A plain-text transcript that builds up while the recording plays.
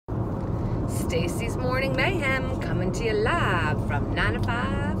Stacy's Morning Mayhem, coming to you live from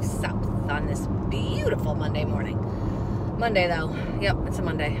 905 South on this beautiful Monday morning. Monday though, yep, it's a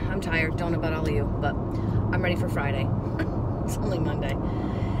Monday. I'm tired, don't know about all of you, but I'm ready for Friday. It's only Monday.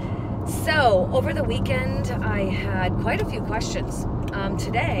 So, over the weekend, I had quite a few questions.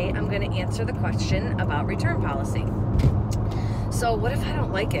 Today, I'm going to answer the question about return policy. So, what if I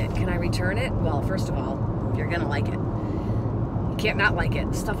don't like it? Can I return it? Well, first of all, you're going to like it. You can't not like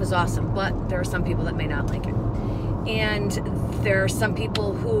it. The stuff is awesome, but there are some people that may not like it. And there are some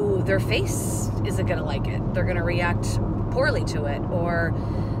people who their face isn't going to like it. They're going to react poorly to it, or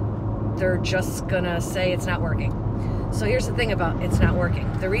they're just going to say it's not working. So here's the thing about it's not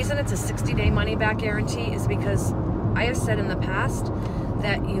working. The reason it's a 60-day money-back guarantee is because I have said in the past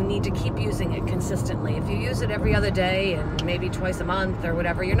that you need to keep using it consistently. If you use it every other day and maybe twice a month or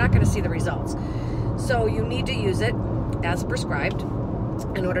whatever, you're not going to see the results. So you need to use it as prescribed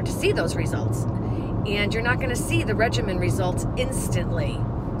in order to see those results. And you're not going to see the regimen results instantly.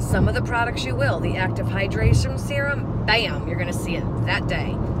 Some of the products you will. The active hydration serum, bam, you're going to see it that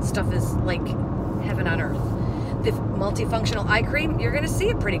day. Stuff is like heaven on earth. The multifunctional eye cream, you're going to see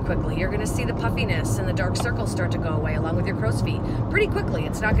it pretty quickly. You're going to see the puffiness and the dark circles start to go away along with your crow's feet pretty quickly.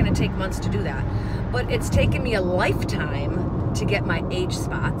 It's not going to take months to do that. But it's taken me a lifetime to get my age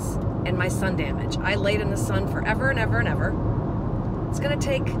spots and my sun damage. I laid in the sun forever and ever and ever. It's going to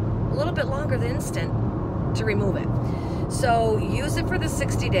take a little bit longer than instant to remove it. So use it for the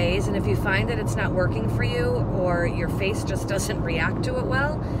 60 days, and if you find that it's not working for you or your face just doesn't react to it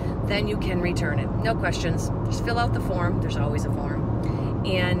well, then you can return it. No questions. Just fill out the form. There's always a form.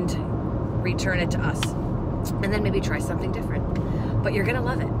 And return it to us. And then maybe try something different. But you're going to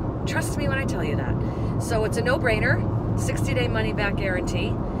love it. Trust me when I tell you that. So it's a no-brainer. 60-day money-back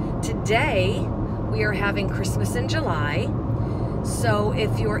guarantee. Today, we are having Christmas in July. So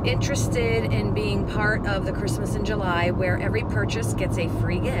if you're interested in being part of the Christmas in July, where every purchase gets a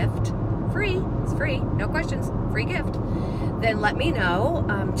free gift, it's free, no questions, free gift, then let me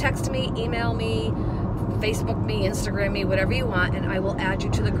know. Text me, email me, Facebook me, Instagram me, whatever you want, and I will add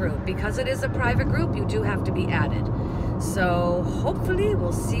you to the group. Because it is a private group, you do have to be added. So hopefully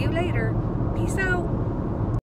we'll see you later. Peace out.